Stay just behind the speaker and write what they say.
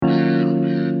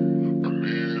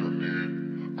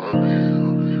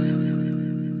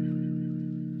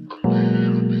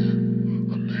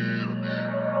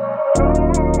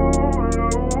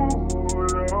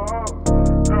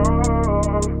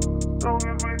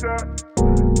got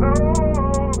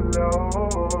love,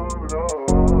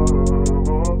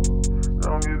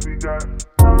 long as we got,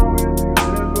 long as these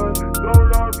niggas, don't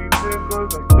love these niggas,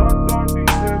 like don't love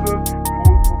these niggas, do it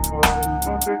for fun,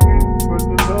 don't take it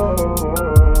personal.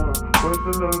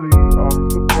 Personally, I'm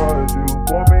surprised you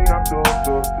want me after all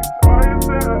those things I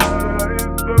said.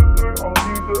 It's good, on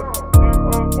these good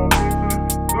up on these good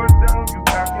down, you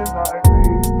acting like me,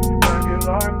 acting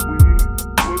like we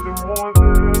put them more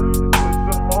than, put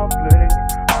some more fling.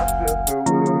 I said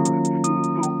farewell, you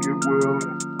took it well.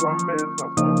 Promise I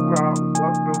won't cry,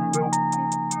 what the milk.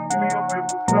 Give me a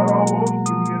paper towel,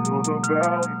 give me another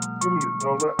value, give me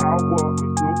another hour or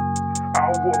two,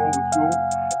 hour or two.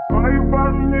 Why you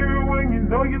bothering me when you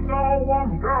know you don't want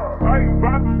me? Why you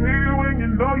bothering me when you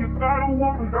know you gotta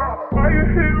want me? Why you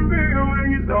hitting me when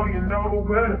you know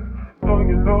better? Know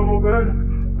you know better,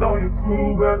 know you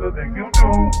cool better than you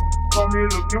do. Got me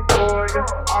looking for ya,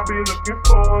 I'll be looking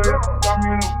for ya. Got me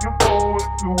looking forward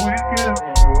to weekend.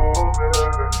 Oh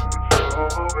baby,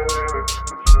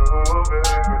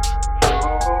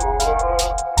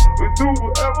 we do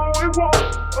whatever we want,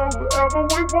 or whatever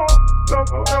we want, love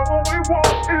whatever we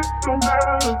want, it don't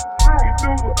matter. We do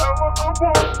whatever I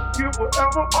want, give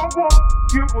whatever I want,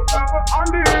 give whatever I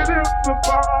need. It's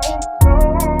about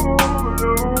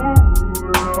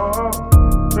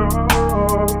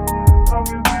long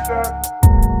as we got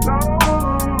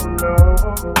long as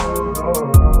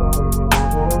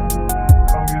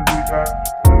we got,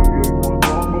 I'll give you my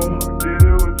number, I did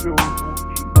it with you.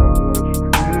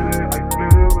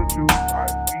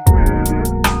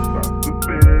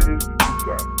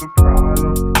 The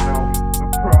problem, now the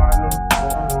problem.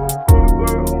 Good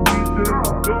girl on weekends,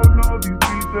 don't know these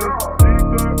details. Big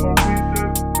girl on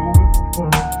weekends, do it for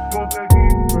fun. Don't take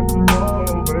it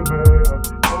personal, baby.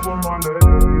 Up on my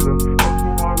leg, up on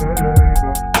my leg.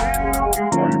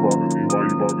 Why you bother me? Why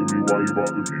you bother me? Why you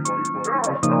bother me? Why you bother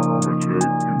me? I'ma check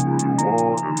you for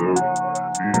the one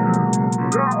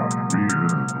and love.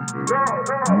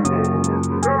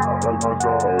 That's my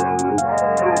side.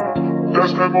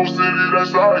 That's that most city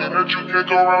that's high, that you can't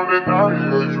go around at night.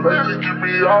 You like to give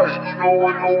me eye, you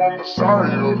know I'm Messiah.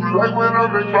 You like when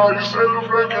I make fire, you say the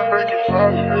flame can make it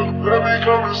fire. Let me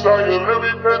come inside you, let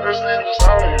me pet this thing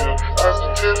desire. That's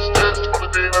the tits, only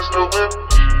thing that's still with me.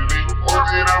 Only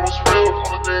thing that was real,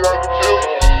 only thing I can feel.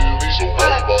 So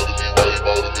why you bother me, why you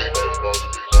bother me?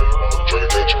 I'm trying to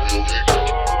catch you real weak.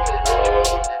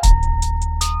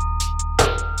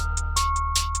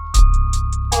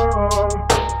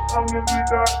 Long as we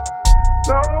got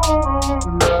love,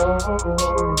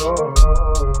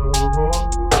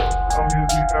 long as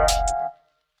we got.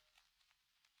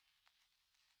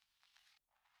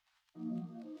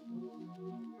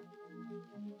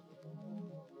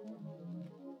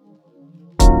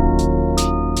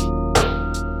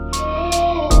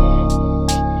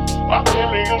 I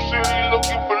came in your city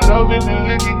looking for love and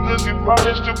licking cause you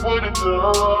promised to put it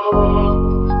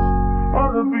down.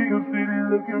 I'll be your city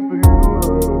looking for you,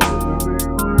 love, for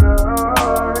you,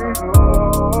 right?